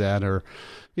to do that, or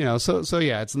so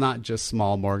yeah, it's not just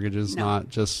small mortgages, not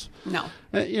just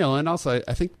and also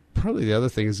I think probably the other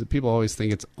thing is that people always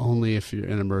think it's only if you're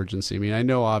an emergency. I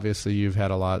know obviously you've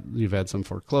had some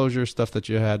foreclosure stuff that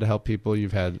you had to help people.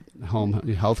 You've had home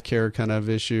health care kind of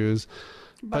issues.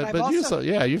 But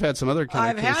you've had some other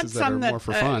kind of cases that are more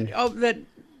for fun. That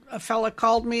a fella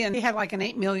called me and he had like an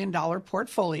 $8 million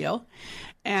portfolio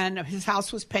and his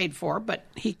house was paid for, but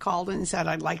he called and said,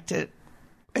 I'd like to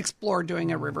explore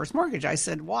doing a reverse mortgage. I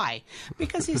said, why?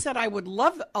 Because he said, I would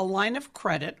love a line of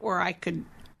credit where I could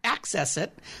access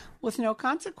it with no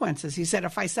consequences. He said,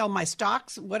 if I sell my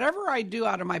stocks, whatever I do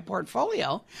out of my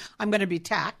portfolio, I'm going to be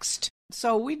taxed.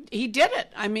 So he did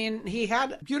it. He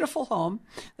had a beautiful home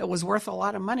that was worth a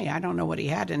lot of money. I don't know what he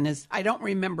had in his, I don't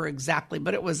remember exactly,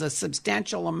 but it was a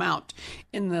substantial amount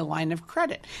in the line of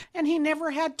credit. And he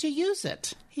never had to use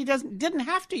it. He didn't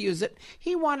have to use it.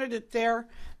 He wanted it there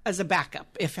as a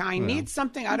backup. If I need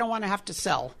something, I don't want to have to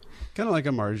sell. Kind of like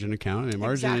a margin account.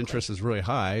 Margin interest is really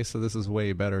high, so this is a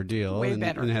way better deal. Way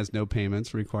better. And it has no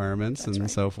payments requirements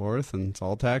so forth, and it's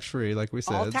all tax-free, like we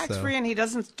said. All tax-free, and he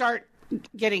doesn't start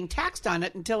getting taxed on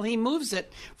it until he moves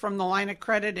it from the line of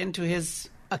credit into his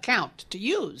account to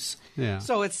use. Yeah.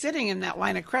 So it's sitting in that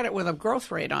line of credit with a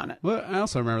growth rate on it. Well, I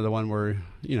also remember the one where,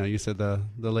 you said the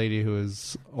lady who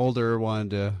was older wanted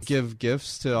to give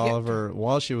gifts to all of her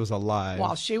while she was alive.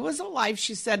 While she was alive,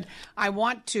 she said, I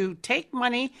want to take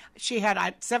money. She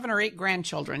had 7 or 8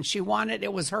 grandchildren.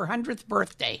 It was her 100th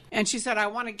birthday. And she said, I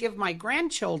want to give my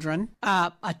grandchildren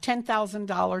a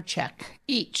 $10,000 check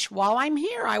each. While I'm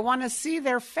here, I want to see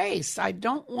their face. I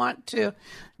don't want to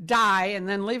die and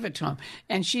then leave it to them.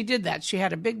 And she did that. She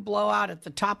had a big blowout at the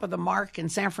top of the mark in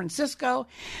San Francisco.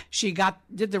 She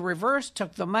did the reverse,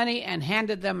 took the money and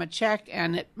handed them a check,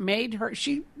 and it made her,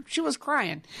 she was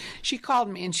crying. She called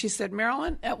me and she said,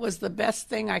 Marilyn, it was the best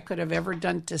thing I could have ever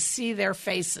done to see their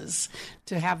faces,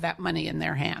 to have that money in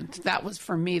their hand. That was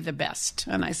for me the best.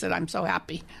 And I said, I'm so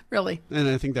happy, really. And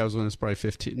I think that was when it was probably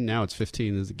 15. Now it's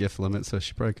 15 is the gift limit, so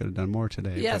she probably could have done more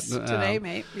today. Yes, today,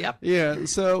 mate. Yep. Yeah.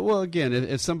 So, well, again,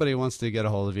 if somebody wants to get a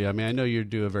hold of you, I know you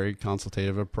do a very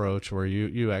consultative approach where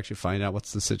you actually find out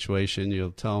what's the situation.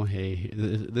 You'll tell them, hey,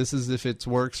 this is if it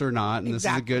works or not, and this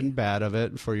is the good and bad of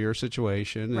it for your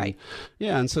situation. Right.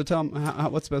 And so tell them,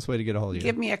 what's the best way to get a hold of you?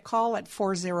 Give me a call at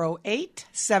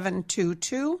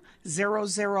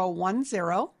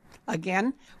 408-722-0010.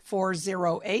 Again,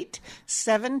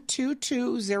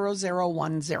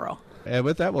 408-722-0010. And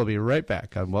with that, we'll be right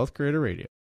back on Wealth Creator Radio.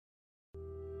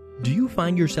 Do you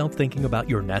find yourself thinking about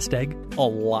your nest egg a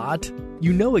lot?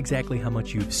 You know exactly how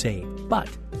much you've saved, but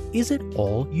is it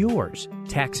all yours?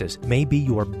 Taxes may be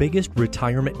your biggest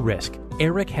retirement risk.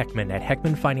 Eric Heckman at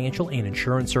Heckman Financial and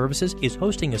Insurance Services is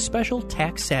hosting a special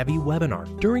tax-savvy webinar.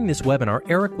 During this webinar,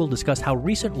 Eric will discuss how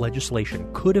recent legislation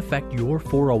could affect your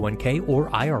 401k or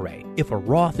IRA, if a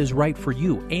Roth is right for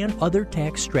you, and other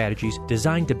tax strategies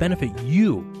designed to benefit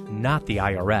you, not the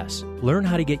IRS. Learn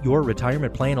how to get your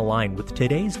retirement plan aligned with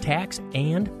today's tax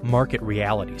and market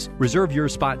realities. Reserve your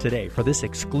spot today for this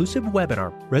exclusive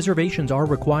webinar. Reservations are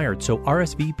required, so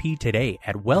RSVP today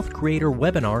at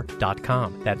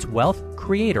wealthcreatorwebinar.com. That's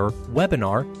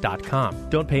wealthcreatorwebinar.com.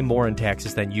 Don't pay more in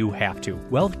taxes than you have to.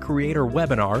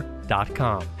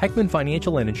 wealthcreatorwebinar.com. Heckman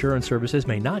Financial and Insurance Services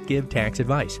may not give tax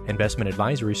advice. Investment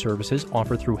advisory services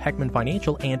offered through Heckman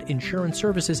Financial and Insurance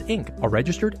Services, Inc., a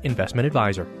registered investment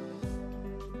advisor.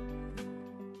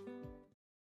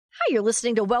 Hi, you're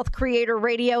listening to Wealth Creator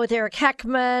Radio with Eric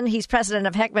Heckman. He's president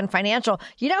of Heckman Financial.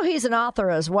 You know, he's an author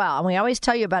as well, and we always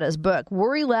tell you about his book,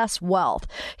 Worry Less Wealth.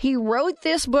 He wrote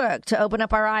this book to open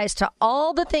up our eyes to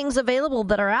all the things available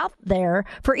that are out there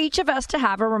for each of us to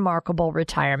have a remarkable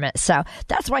retirement. So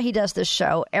that's why he does this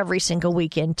show every single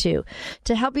weekend, too,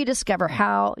 to help you discover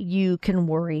how you can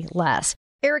worry less.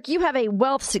 Eric, you have a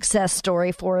wealth success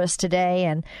story for us today,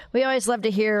 and we always love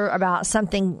to hear about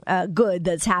something good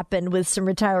that's happened with some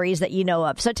retirees that you know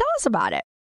of. So tell us about it.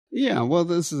 Yeah, well,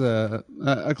 this is a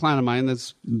client of mine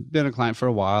that's been a client for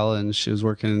a while, and she was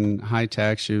working high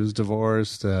tech. She was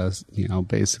divorced,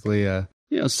 basically a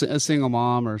single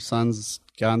mom. Her son's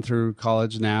gone through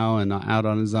college now and out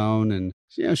on his own, and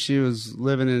she was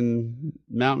living in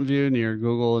Mountain View near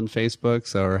Google and Facebook,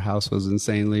 so her house was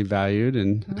insanely valued.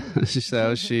 And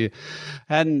so she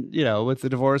hadn't, with the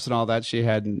divorce and all that, she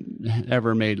hadn't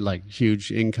ever made like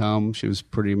huge income. She was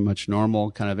pretty much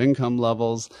normal kind of income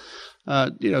levels.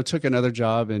 Took another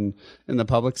job in the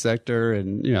public sector,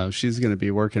 and, she's going to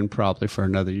be working probably for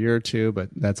another year or two, but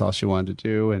that's all she wanted to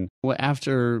do. And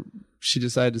after she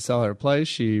decided to sell her place,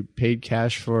 she paid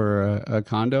cash for a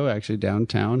condo actually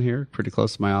downtown here, pretty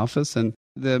close to my office. And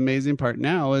the amazing part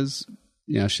now is,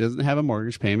 she doesn't have a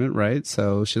mortgage payment, right?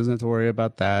 So she doesn't have to worry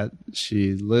about that.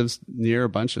 She lives near a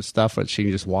bunch of stuff that she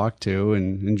can just walk to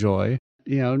and enjoy.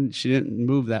 She didn't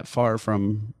move that far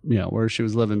from, where she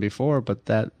was living before, but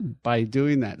that by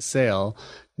doing that sale,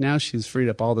 now she's freed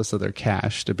up all this other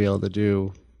cash to be able to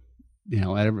do,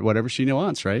 whatever she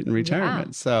wants, right, in retirement.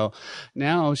 Yeah. So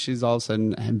now she's all of a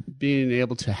sudden being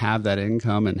able to have that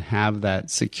income and have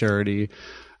that security.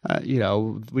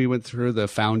 We went through the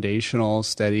foundational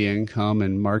steady income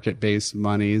and market-based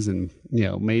monies and,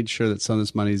 made sure that some of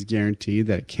this money is guaranteed,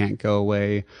 that it can't go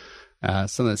away.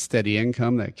 Some of that steady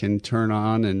income that can turn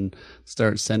on and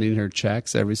start sending her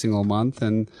checks every single month,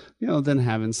 and, then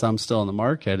having some still in the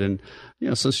market. And,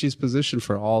 so she's positioned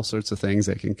for all sorts of things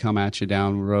that can come at you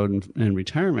down the road in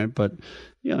retirement. But,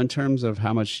 in terms of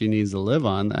how much she needs to live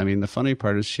on, I mean, the funny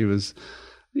part is she's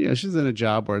in a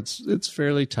job where it's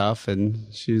fairly tough, and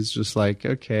she's just like,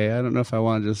 okay, I don't know if I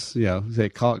want to just, say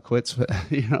call it quits,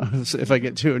 if I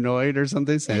get too annoyed or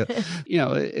something. So,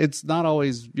 it's not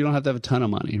always, you don't have to have a ton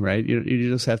of money, right? You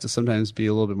just have to sometimes be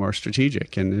a little bit more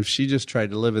strategic. And if she just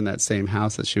tried to live in that same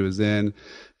house that she was in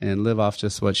and live off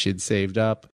just what she'd saved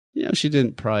up, she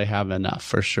didn't probably have enough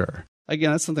for sure.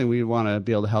 Again, that's something we want to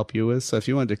be able to help you with. So if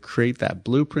you wanted to create that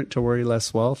blueprint to worry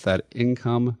less wealth, that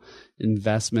income,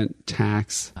 investment,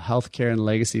 tax, healthcare, and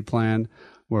legacy plan,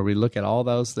 where we look at all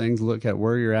those things, look at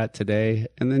where you're at today,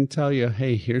 and then tell you,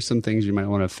 hey, here's some things you might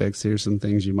want to fix. Here's some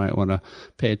things you might want to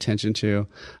pay attention to.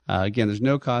 Again, there's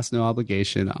no cost, no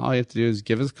obligation. All you have to do is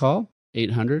give us a call,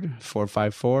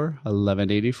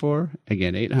 800-454-1184.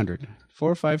 Again,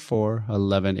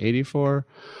 800-454-1184.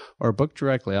 Or book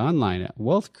directly online at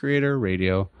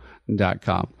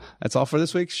wealthcreatorradio.com. That's all for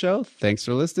this week's show. Thanks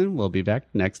for listening. We'll be back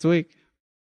next week.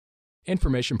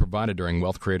 Information provided during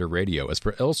Wealth Creator Radio is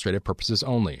for illustrative purposes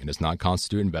only and does not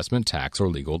constitute investment, tax, or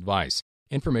legal advice.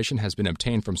 Information has been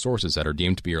obtained from sources that are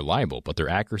deemed to be reliable, but their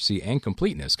accuracy and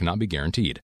completeness cannot be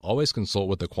guaranteed. Always consult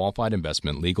with a qualified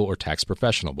investment, legal, or tax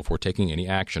professional before taking any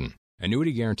action.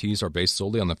 Annuity guarantees are based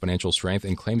solely on the financial strength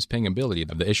and claims-paying ability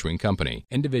of the issuing company.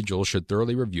 Individuals should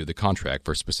thoroughly review the contract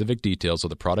for specific details of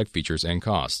the product features and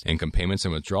costs. Income payments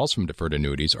and withdrawals from deferred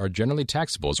annuities are generally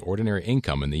taxable as ordinary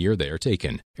income in the year they are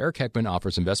taken. Eric Heckman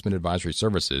offers investment advisory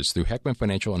services through Heckman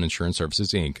Financial and Insurance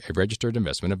Services, Inc., a registered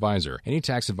investment advisor. Any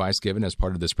tax advice given as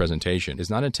part of this presentation is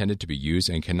not intended to be used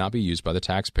and cannot be used by the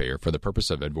taxpayer for the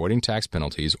purpose of avoiding tax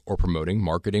penalties or promoting,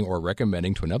 marketing, or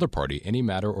recommending to another party any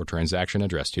matter or transaction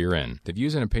addressed herein. The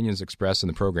views and opinions expressed in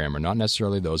the program are not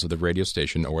necessarily those of the radio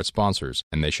station or its sponsors,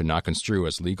 and they should not construe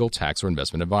as legal, tax, or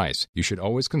investment advice. You should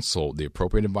always consult the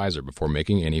appropriate advisor before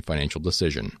making any financial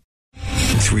decision.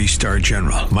 3-star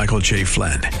General Michael J.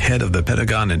 Flynn, head of the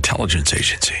Pentagon Intelligence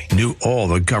Agency, knew all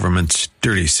the government's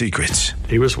dirty secrets.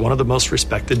 He was one of the most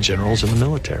respected generals in the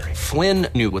military. Flynn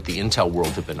knew what the intel world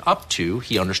had been up to.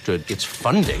 He understood its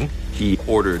funding. He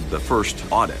ordered the first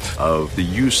audit of the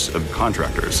use of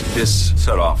contractors. This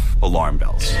set off alarm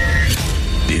bells.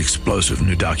 The explosive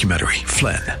new documentary,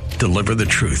 Flynn, Deliver the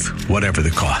Truth, Whatever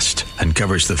the Cost,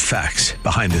 uncovers the facts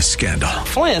behind this scandal.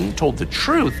 Flynn told the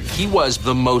truth. He was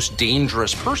the most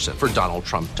dangerous person for Donald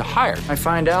Trump to hire. I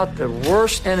find out the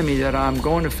worst enemy that I'm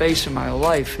going to face in my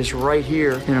life is right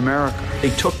here in America. They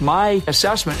took my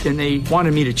assessment and they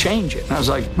wanted me to change it. And I was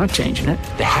like, I'm not changing it.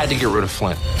 They had to get rid of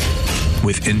Flynn.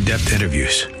 with in-depth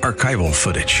interviews, archival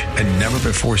footage, and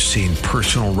never-before-seen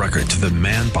personal records of the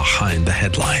man behind the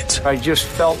headlines. I just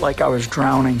felt like I was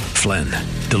drowning. Flynn,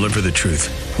 deliver the truth,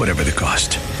 whatever the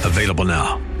cost. Available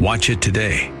now. Watch it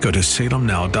today. Go to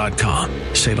salemnow.com.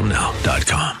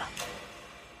 salemnow.com.